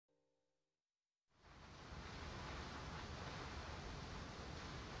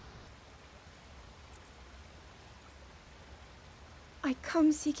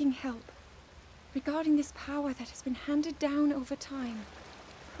come seeking help regarding this power that has been handed down over time.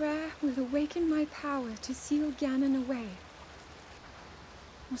 Prayer will awaken my power to seal Ganon away.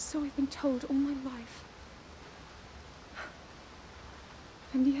 Or so I've been told all my life.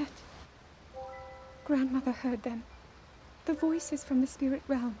 And yet, Grandmother heard them. The voices from the spirit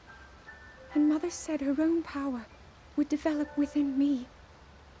realm. And Mother said her own power would develop within me.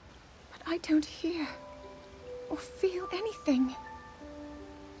 But I don't hear or feel anything.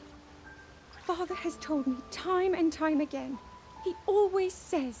 Father has told me time and time again. He always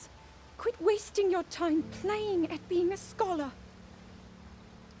says, quit wasting your time playing at being a scholar.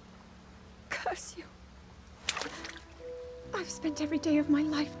 Curse you. I've spent every day of my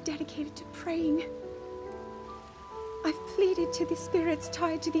life dedicated to praying. I've pleaded to the spirits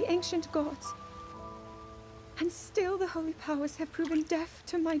tied to the ancient gods. And still the holy powers have proven deaf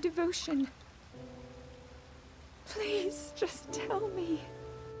to my devotion. Please, just tell me.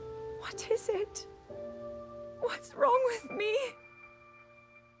 What is it? What's wrong with me?